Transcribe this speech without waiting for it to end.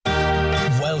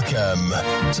Welcome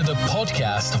to the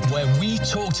podcast where we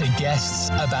talk to guests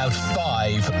about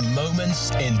 5 moments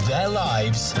in their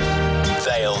lives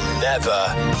they'll never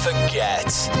forget.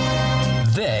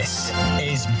 This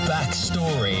is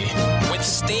Backstory with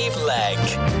Steve Legg.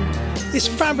 It's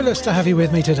fabulous to have you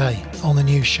with me today on the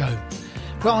new show,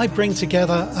 where I bring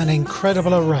together an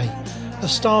incredible array of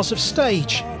stars of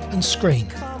stage and screen,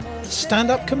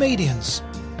 stand-up comedians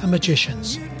and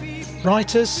magicians,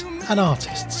 writers and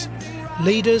artists,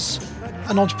 leaders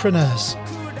and entrepreneurs,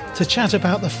 to chat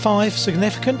about the 5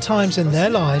 significant times in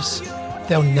their lives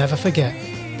they'll never forget.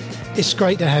 It's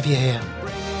great to have you here.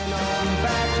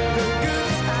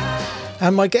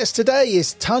 And my guest today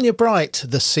is Tanya Bright,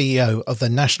 the CEO of the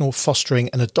national fostering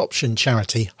and adoption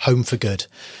charity Home for Good.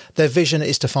 Their vision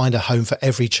is to find a home for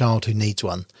every child who needs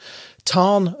one.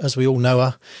 Tan, as we all know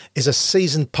her, is a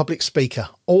seasoned public speaker,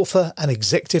 author and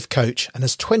executive coach, and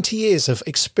has 20 years of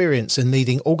experience in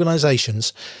leading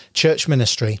organisations, church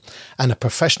ministry and a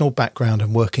professional background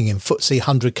in working in FTSE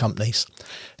 100 companies.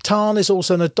 Tan is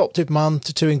also an adoptive mum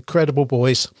to 2 incredible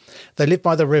boys. They live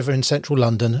by the river in central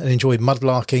London and enjoy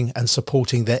mudlarking and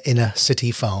supporting their inner city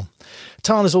farm.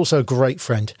 Tan is also a great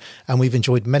friend, and we've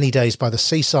enjoyed many days by the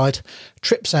seaside,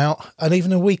 trips out and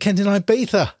even a weekend in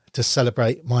Ibiza to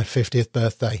celebrate my 50th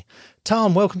birthday.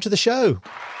 Tan, welcome to the show.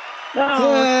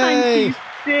 Oh, Yay.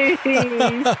 Thank you,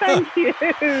 Steve. Thank you.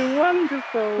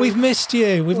 Wonderful. We've missed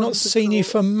you. We've not seen you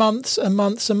for months and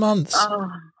months and months. Oh,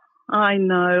 I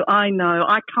know.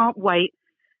 I can't wait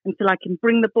until I can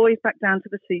bring the boys back down to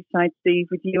the seaside, Steve,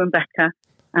 with you and Becca,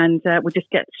 and we'll just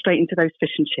get straight into those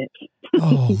fish and chips.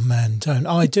 Oh, man, don't.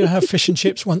 I do have fish and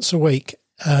chips once a week,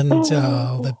 and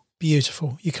they're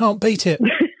beautiful. You can't beat it.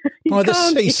 By the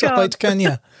seaside, can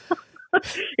you?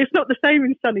 It's not the same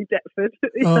in sunny Deptford.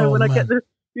 When I get the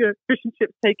fish and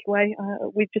chips takeaway,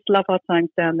 we just love our times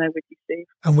down there with you, Steve.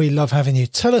 And we love having you.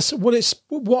 Tell us what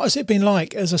has it been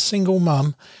like as a single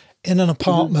mum in an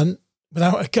apartment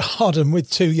without a garden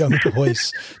with 2 young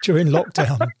boys during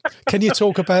lockdown? Can you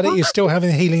talk about it? You're still having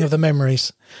the healing of the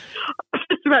memories. I was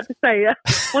just about to say,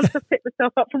 once I picked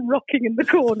myself up from rocking in the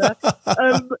corner,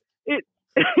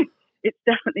 it's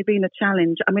definitely been a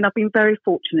challenge. I mean, I've been very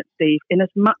fortunate, Steve, in as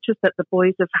much as that the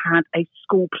boys have had a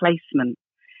school placement.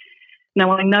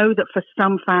 Now, I know that for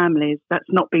some families, that's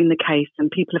not been the case,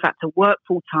 and people have had to work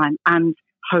full-time and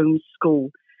homeschool.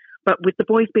 But with the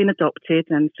boys being adopted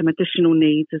and some additional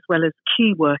needs, as well as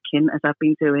key working, as I've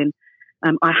been doing,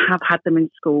 I have had them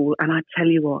in school, and I tell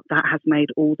you what, that has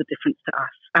made all the difference to us.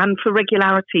 And for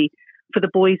regularity for the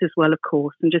boys as well, of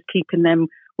course, and just keeping them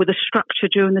with a structure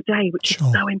during the day, which is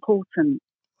so important.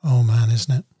 Oh, man,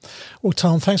 isn't it? Well,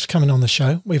 Tom, thanks for coming on the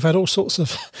show. We've had all sorts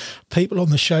of people on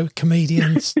the show,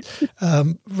 comedians,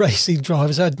 racing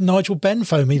drivers. I had Nigel Benn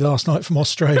phone me last night from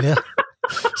Australia.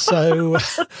 So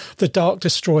the Dark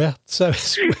Destroyer. So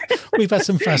we've had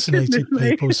some fascinating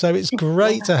people. So it's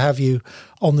great to have you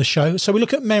on the show. So we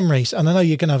look at memories, and I know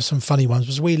you're going to have some funny ones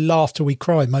because we laugh till we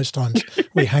cry most times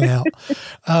we hang out.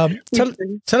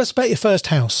 Tell us about your first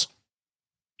house.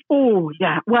 Oh,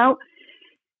 yeah. Well,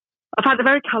 I've had a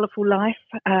very colourful life,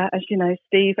 as you know,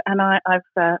 Steve, and I've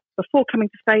before coming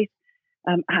to faith,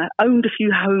 owned a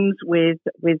few homes with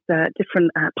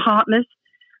different partners.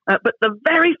 But the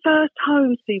very first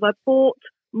home, Steve, I bought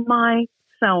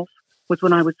myself was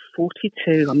when I was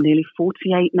 42. I'm nearly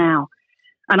 48 now.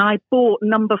 And I bought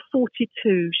number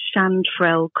 42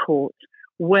 Chantrell Court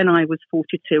when I was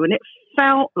 42. And it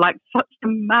felt like such a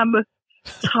mammoth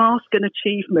task and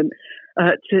achievement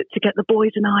to get the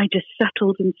boys and I just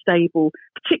settled and stable,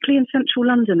 particularly in central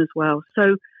London as well.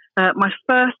 So my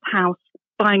first house,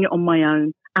 buying it on my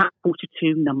own at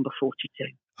 42, number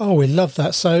 42. Oh, we love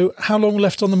that. So how long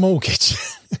left on the mortgage?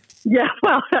 Yeah,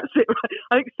 well, that's it.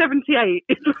 I think 78.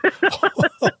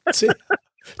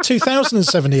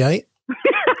 2078?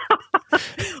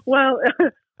 Well,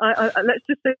 let's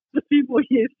just say a few more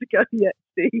years to go yet,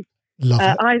 Steve. Love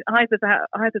it. Either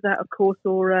that, of course,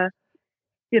 or,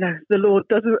 the Lord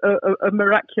does a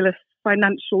miraculous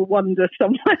financial wonder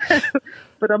somewhere.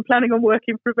 But I'm planning on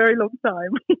working for a very long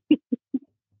time.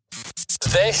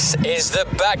 This is the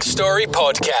Backstory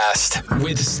Podcast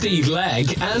with Steve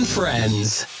Legg and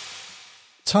friends.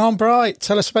 Tom Bright,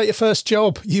 tell us about your first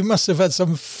job. You must have had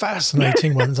some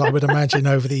fascinating ones, I would imagine,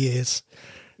 over the years.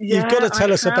 Yeah, you've got to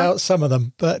tell us about some of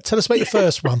them, but tell us about your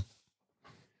first one.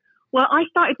 Well, I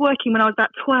started working when I was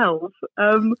about 12.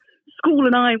 School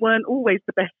and I weren't always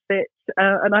the best fit,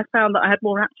 and I found that I had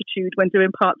more aptitude when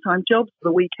doing part-time jobs for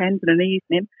the weekend and an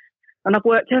evening. And I've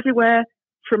worked everywhere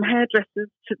from hairdressers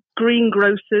to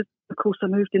greengrocers. Of course, I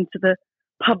moved into the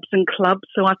pubs and clubs.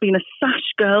 So I've been a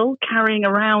sash girl carrying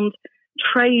around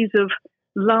trays of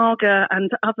lager and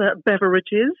other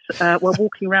beverages while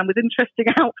walking around with interesting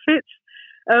outfits,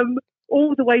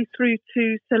 all the way through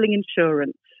to selling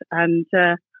insurance. And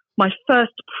my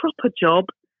first proper job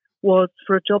was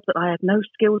for a job that I had no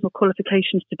skills or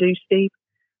qualifications to do, Steve.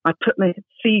 I put my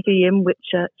CV in, which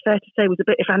it's fair to say was a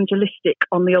bit evangelistic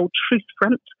on the old truth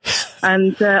front,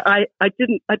 and I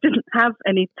didn't have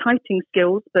any typing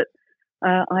skills. But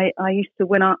I used to,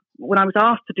 when I was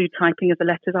asked to do typing of the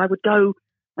letters, I would go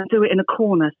and do it in a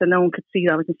corner so no one could see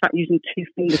that I was in fact using 2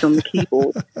 fingers on the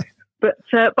keyboard. But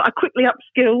I quickly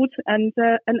upskilled and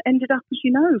ended up, as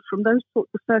you know, from those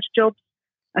sorts of first jobs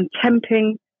and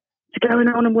temping to going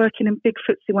on and working in big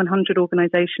FTSE 100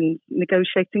 organisations,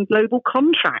 negotiating global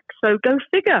contracts. So go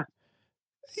figure.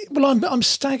 Well, I'm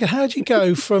staggered. How do you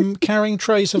go from carrying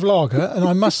trays of lager, and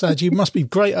I must add, you must be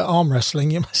great at arm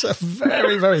wrestling. You must have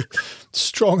very, very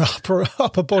strong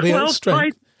upper body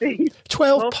strength.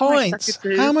 12 pints.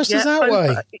 How much does that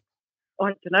weigh? I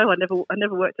don't know. I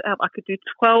never worked it out. I could do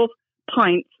 12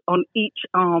 pints on each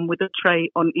arm with a tray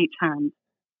on each hand,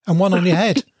 and one on your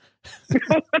head.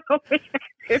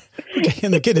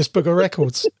 In the Guinness Book of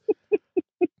Records.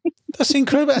 That's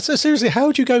incredible. So seriously, how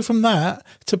would you go from that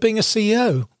to being a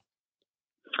CEO?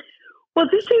 Well,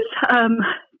 this is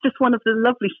just one of the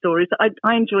lovely stories that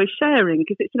I enjoy sharing,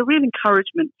 because it's a real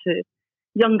encouragement to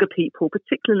younger people,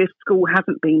 particularly if school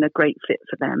hasn't been a great fit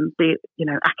for them, be it,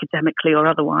 academically or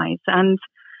otherwise. And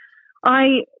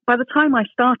by the time I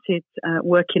started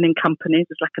working in companies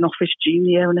as like an office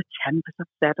junior and a temp, as I've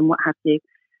said, and what have you,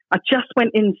 I just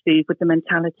went in, Steve, with the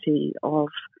mentality of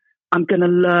I'm going to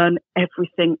learn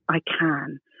everything I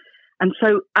can. And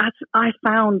so as I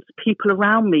found people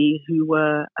around me who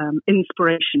were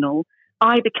inspirational,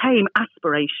 I became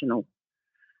aspirational.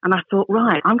 And I thought,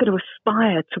 right, I'm going to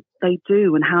aspire to what they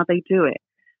do and how they do it.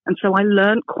 And so I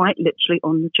learned quite literally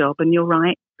on the job. And you're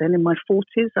right, then in my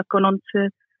 40s, I've gone on to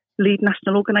lead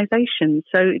national organisations.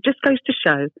 So it just goes to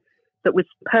show that with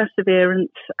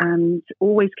perseverance and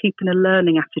always keeping a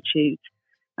learning attitude,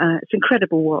 it's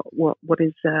incredible what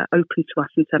is open to us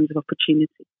in terms of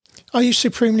opportunity. Are you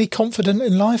supremely confident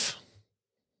in life?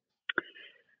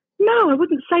 No, I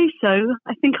wouldn't say so.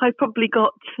 I think I probably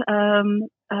got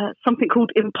something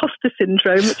called imposter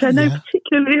syndrome, which I know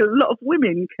particularly a lot of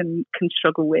women can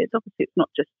struggle with. Obviously, it's not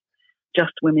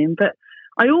just women, but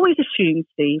I always assume,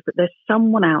 Steve, that there's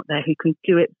someone out there who can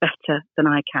do it better than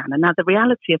I can. And now the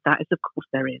reality of that is, of course,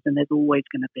 there is, and there's always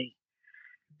going to be.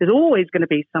 There's always going to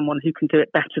be someone who can do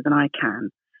it better than I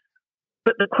can.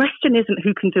 But the question isn't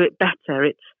who can do it better,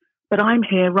 it's, but I'm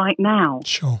here right now.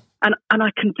 Sure. And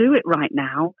I can do it right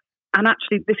now. And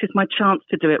actually, this is my chance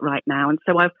to do it right now. And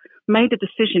so I've made a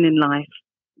decision in life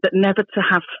that never to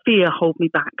have fear hold me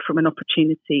back from an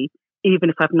opportunity, even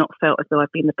if I've not felt as though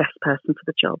I've been the best person for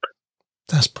the job.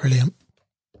 That's brilliant.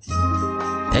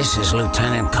 This is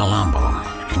Lieutenant Columbo,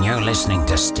 and you're listening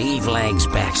to Steve Legg's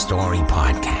Backstory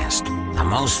Podcast. The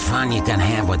most fun you can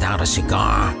have without a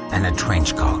cigar and a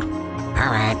trench coat. All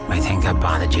right, I think I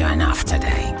bothered you enough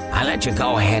today. I'll let you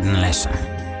go ahead and listen.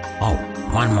 Oh,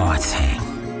 one more thing.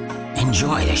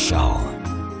 Enjoy the show.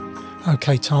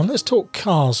 Okay, Tom, let's talk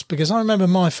cars, because I remember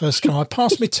my first car. I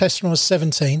passed my test when I was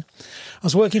 17. I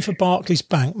was working for Barclays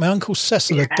Bank. My uncle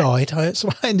Cecil had died, so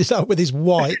I ended up with his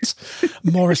white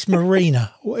Morris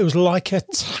Marina. It was like a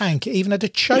tank. It even had a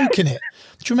choke in it.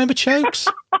 Do you remember chokes?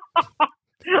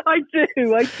 I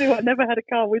do. I never had a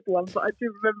car with one, but I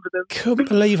do remember them. Couldn't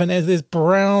believe it. There's this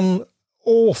brown,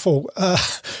 awful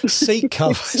seat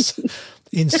covers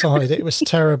inside. It was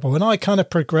terrible. And I kind of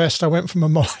progressed. I went from a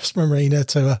Morris Marina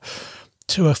to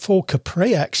a Ford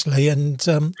Capri, actually. And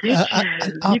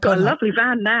you've got a lovely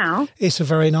van now. It's a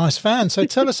very nice van. So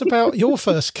tell us about your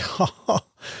first car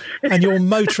and your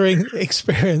motoring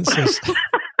experiences.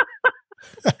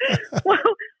 Well,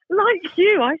 like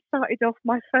you, I started off,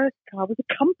 my first car was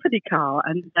a company car.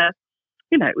 And,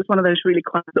 it was one of those really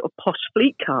quite sort of posh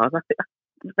fleet cars.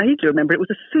 I do remember it was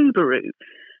a Subaru.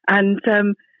 And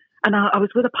I was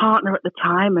with a partner at the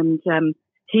time, and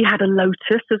he had a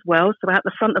Lotus as well. So out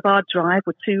the front of our drive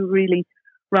were two really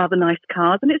rather nice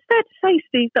cars. And it's fair to say,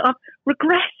 Steve, that I've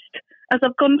regressed as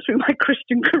I've gone through my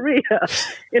Christian career,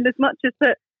 in as much as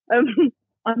that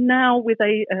I'm now with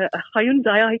a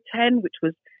Hyundai i10, which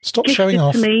was Stop showing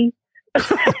off. To me.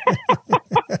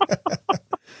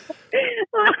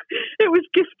 It was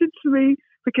gifted to me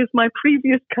because my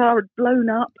previous car had blown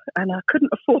up and I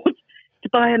couldn't afford to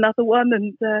buy another one.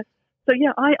 And so,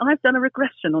 yeah, I've done a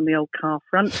regression on the old car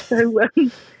front. So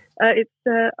it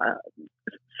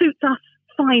suits us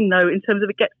fine, though, in terms of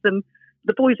it gets the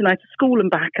boys and I to school and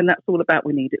back, and that's all about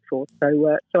we need it for.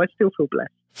 So I still feel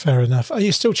blessed. Fair enough. Are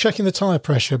you still checking the tyre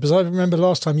pressure? Because I remember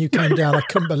last time you came down, I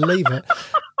couldn't believe it.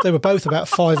 They were both about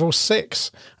 5 or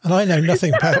 6, and I know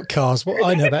nothing about cars. What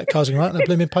I know about cars is right on a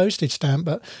blooming postage stamp,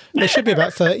 but they should be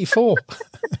about 34.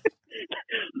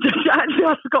 Actually,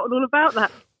 I've forgotten all about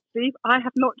that, Steve. I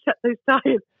have not checked those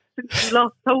tyres since you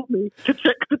last told me to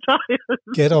check the tyres.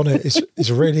 Get on it. It's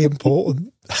really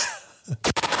important.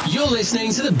 You're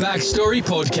listening to the Backstory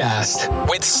Podcast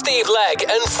with Steve Legg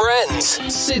and friends.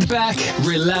 Sit back,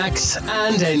 relax,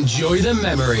 and enjoy the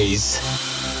memories.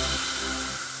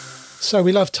 So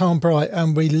we love Tom Bright,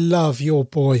 and we love your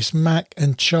boys, Mac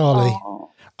and Charlie.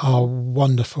 Are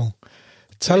wonderful.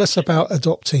 Tell us about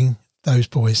adopting those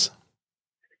boys.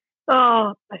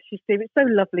 Oh, bless you, Steve. It's so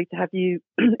lovely to have you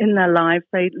in their lives.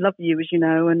 They love you, as you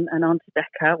know, and Auntie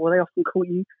Becca. Well, they often call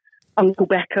you Uncle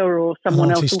Becca or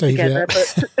someone else Steve, altogether.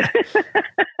 Yeah.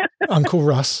 But Uncle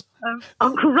Russ.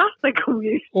 Uncle Russ, they call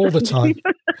you. All the time.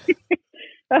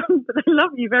 But they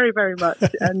love you very, very much.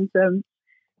 And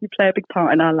you play a big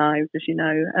part in our lives, as you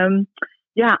know.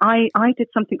 I did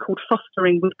something called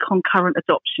fostering with concurrent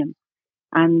adoption.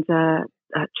 And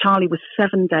Charlie was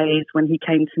 7 days when he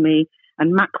came to me,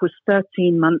 and Mac was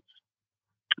 13 months.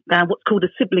 They're what's called a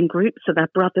sibling group, so they're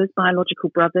brothers, biological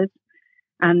brothers.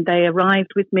 And they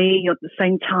arrived with me at the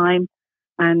same time,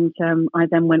 and I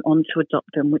then went on to adopt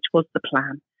them, which was the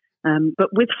plan. But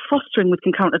with fostering with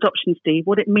concurrent adoption, Steve,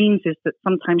 what it means is that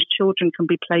sometimes children can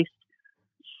be placed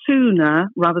sooner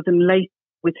rather than later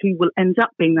with who will end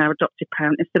up being their adoptive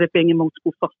parent instead of being in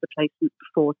multiple foster placements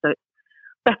before. So it's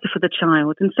better for the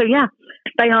child. And so,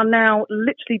 they are now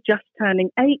literally just turning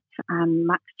 8, and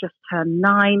Max just turned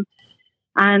 9.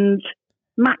 And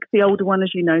Mac, the older one,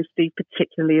 as you know, Steve,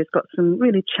 particularly, has got some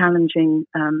really challenging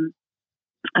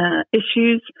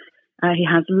issues. He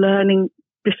has learning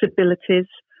disabilities,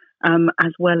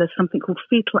 as well as something called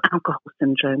fetal alcohol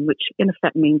syndrome, which in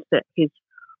effect means that his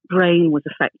brain was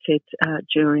affected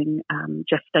during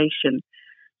gestation.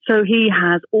 So he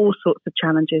has all sorts of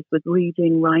challenges with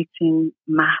reading, writing,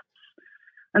 maths.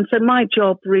 And so my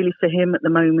job really for him at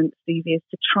the moment, Stevie, is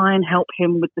to try and help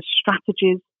him with the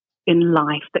strategies in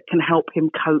life that can help him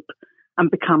cope and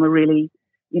become a really,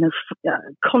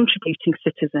 contributing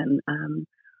citizen.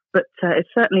 But it's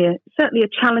certainly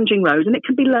a challenging road, and it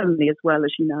can be lonely as well,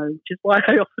 as you know, which is why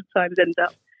I oftentimes end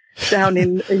up down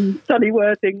in sunny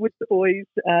Worthing with the boys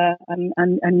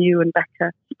and you and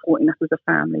Becca supporting us as a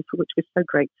family, for which we're so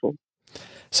grateful.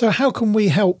 So how can we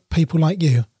help people like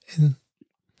you?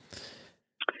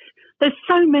 There's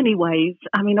so many ways.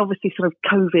 I mean, obviously sort of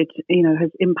COVID, has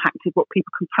impacted what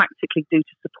people can practically do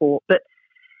to support. But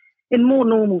in more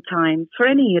normal times, for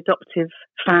any adoptive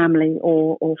family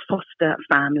or foster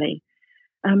family,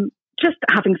 just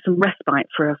having some respite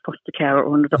for a foster carer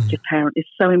or an adoptive parent is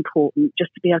so important,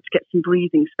 just to be able to get some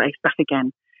breathing space back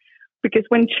again. Because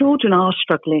when children are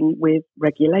struggling with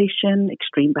regulation,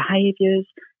 extreme behaviours,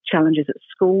 challenges at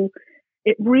school,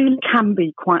 it really can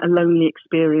be quite a lonely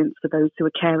experience for those who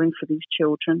are caring for these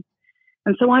children.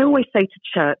 And so I always say to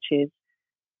churches,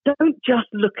 don't just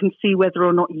look and see whether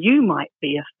or not you might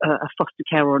be a foster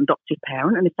care or an adoptive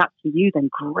parent. And if that's for you, then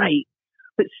great.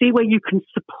 But see where you can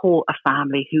support a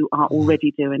family who are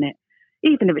already doing it,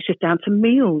 even if it's just down to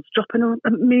meals, dropping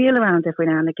a meal around every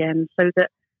now and again so that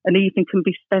an evening can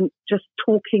be spent just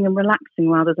talking and relaxing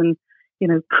rather than,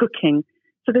 cooking.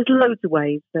 So there's loads of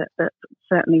ways that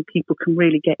certainly people can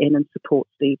really get in and support,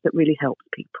 Steve, that really helps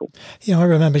people. Yeah, I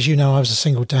remember, as you know, I was a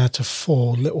single dad to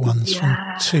 4 little ones from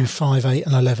 2, 5, 8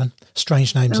 and 11.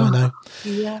 Strange names, I know.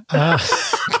 Yeah.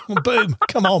 Boom,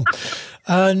 come on.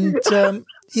 And,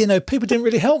 people didn't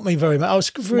really help me very much. I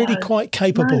was really quite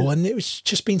capable, and it was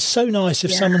just been so nice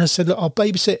if someone had said, look, I'll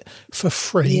babysit for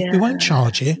free. We won't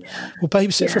charge you. We'll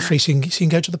babysit for free so you can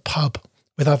go to the pub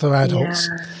with other adults.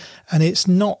 Yeah. And it's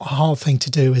not a hard thing to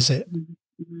do, is it?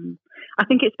 Mm-hmm. I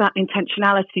think it's about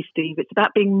intentionality, Steve. It's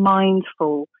about being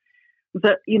mindful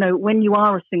that, when you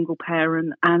are a single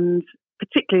parent, and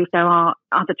particularly if there are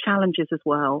other challenges as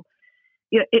well,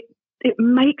 it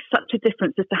makes such a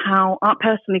difference as to how,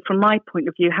 personally, from my point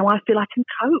of view, how I feel I can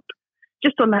cope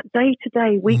just on that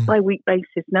day-to-day, week-by-week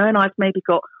basis, knowing I've maybe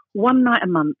got one night a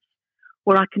month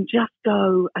where I can just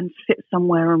go and sit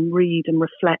somewhere and read and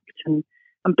reflect and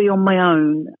be on my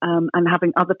own, and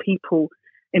having other people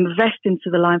invest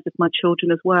into the lives of my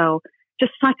children as well.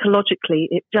 Just psychologically,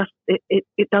 it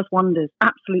does wonders,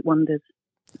 absolute wonders.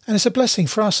 And it's a blessing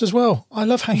for us as well. I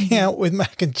love hanging out with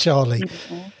Mac and Charlie.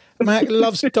 Mac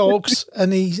loves dogs,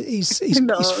 and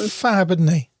he's fab, isn't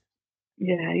he?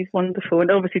 Yeah, he's wonderful.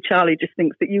 And obviously Charlie just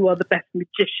thinks that you are the best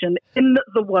magician in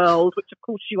the world, which of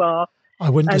course you are. I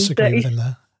wouldn't disagree with him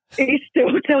there. he still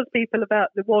tells people about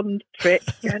the wand trick.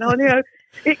 And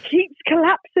it keeps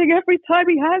collapsing every time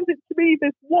he hands it to me.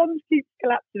 This wand keeps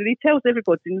collapsing. And he tells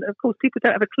everybody. And of course, people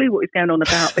don't have a clue what he's going on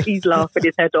about, but he's laughing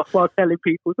his head off while telling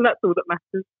people. So that's all that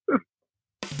matters.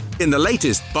 In the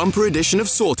latest bumper edition of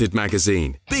Sorted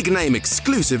magazine, big-name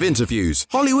exclusive interviews,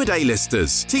 Hollywood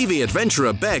A-listers, TV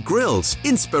adventurer Bear Grylls,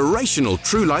 inspirational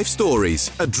true-life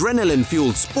stories,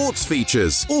 adrenaline-fueled sports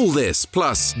features, all this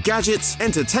plus gadgets,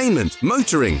 entertainment,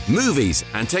 motoring, movies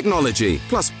and technology,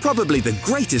 plus probably the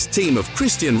greatest team of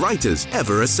Christian writers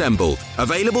ever assembled.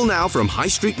 Available now from high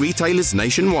street retailers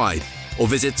nationwide or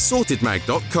visit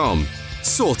sortedmag.com.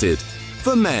 Sorted.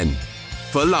 For men.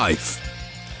 For life.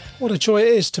 What a joy it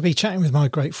is to be chatting with my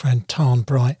great friend, Tarn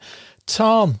Bright.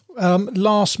 Tarn,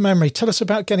 last memory. Tell us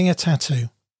about getting a tattoo.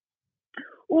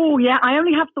 Oh, yeah, I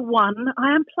only have the one.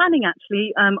 I am planning,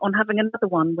 actually, on having another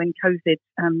one when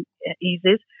COVID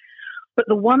eases. But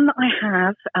the one that I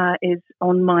have is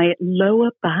on my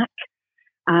lower back.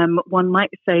 One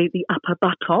might say the upper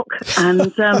buttock.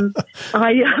 And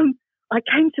I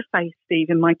came to faith, Steve,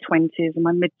 in my 20s and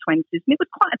my mid-20s. And it was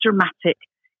quite a dramatic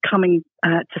coming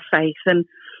to faith. And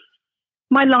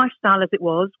my lifestyle, as it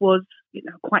was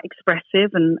quite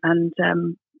expressive and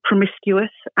promiscuous.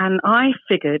 And I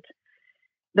figured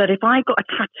that if I got a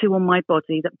tattoo on my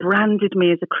body that branded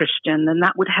me as a Christian, then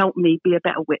that would help me be a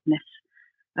better witness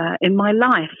in my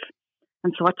life.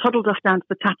 And so I toddled off down to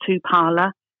the tattoo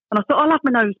parlour, and I thought I'll have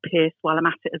my nose pierced while I'm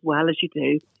at it as well, as you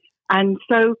do. And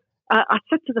so I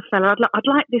said to the fella, I'd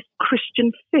like this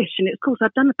Christian fish. And of course,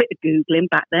 I'd done a bit of Googling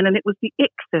back then, and it was the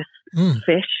ichthus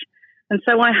fish. And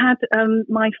so I had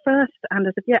my first and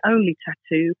as of yet only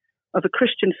tattoo of a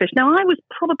Christian fish. Now, I was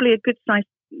probably a good size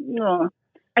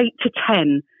 8 to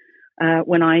 10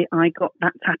 when I got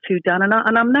that tattoo done. And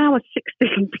I'm now a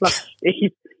 16 plus,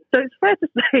 Steve. So it's fair to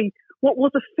say what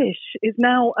was a fish is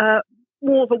now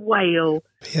more of a whale.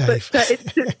 But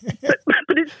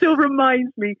it still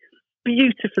reminds me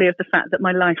beautifully of the fact that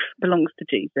my life belongs to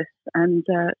Jesus. And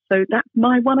so that's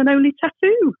my one and only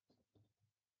tattoo.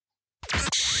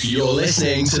 You're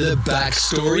listening to the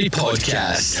Backstory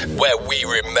Podcast, where we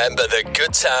remember the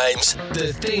good times,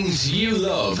 the things you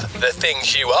love, the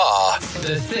things you are,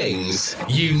 the things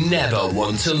you never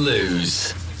want to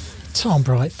lose. Tarn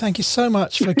Bright, thank you so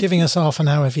much for giving us half an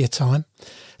hour of your time.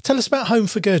 Tell us about Home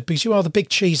for Good, because you are the big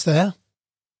cheese there.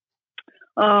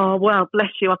 Oh, well,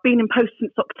 bless you. I've been in post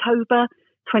since October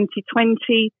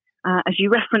 2020. As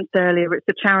you referenced earlier, it's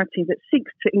a charity that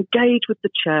seeks to engage with the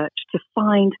church to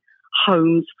find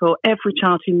homes for every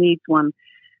child who needs one.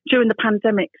 During the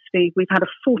pandemic, Steve, we've had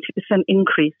a 40%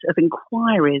 increase of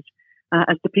inquiries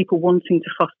as to people wanting to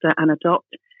foster and adopt.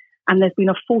 And there's been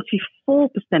a 44%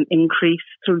 increase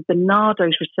through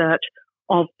Bernardo's research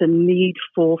of the need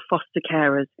for foster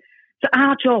carers. So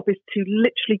our job is to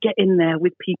literally get in there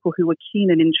with people who are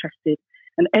keen and interested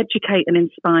and educate and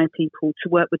inspire people to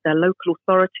work with their local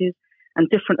authorities and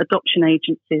different adoption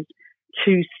agencies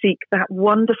to seek that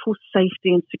wonderful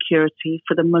safety and security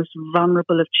for the most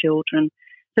vulnerable of children.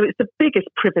 So it's the biggest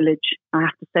privilege, I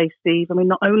have to say, Steve. I mean,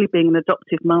 not only being an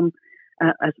adoptive mum,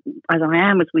 as I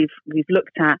am, as we've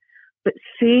looked at, but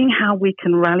seeing how we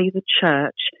can rally the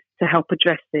church to help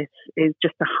address this is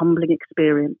just a humbling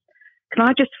experience. Can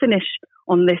I just finish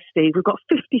on this, Steve? We've got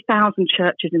 50,000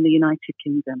 churches in the United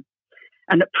Kingdom.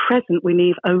 And at present, we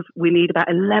need about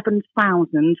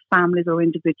 11,000 families or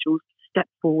individuals step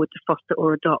forward to foster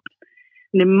or adopt.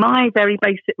 And in my very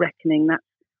basic reckoning, that's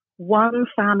one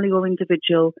family or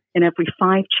individual in every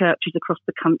 5 churches across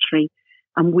the country,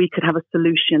 and we could have a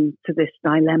solution to this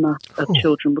dilemma of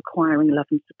children requiring love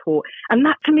and support. And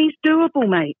that to me is doable,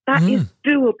 mate. That is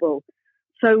doable.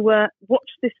 So watch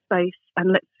this space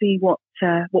and let's see what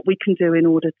we can do in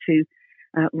order to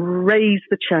raise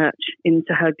the church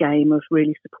into her game of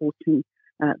really supporting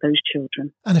those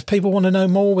children. And if people want to know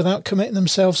more without committing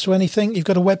themselves to anything, you've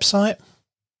got a website?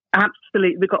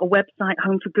 Absolutely. We've got a website,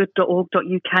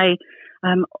 homeforgood.org.uk,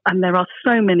 and there are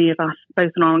so many of us,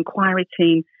 both in our inquiry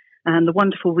team and the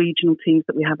wonderful regional teams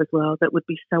that we have as well, that would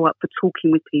be so up for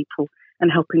talking with people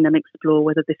and helping them explore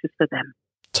whether this is for them.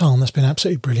 Tom, that's been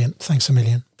absolutely brilliant. Thanks a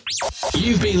million.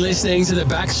 You've been listening to the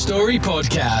Backstory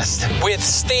Podcast with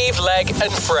Steve Legg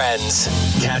and friends.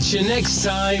 Catch you next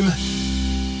time.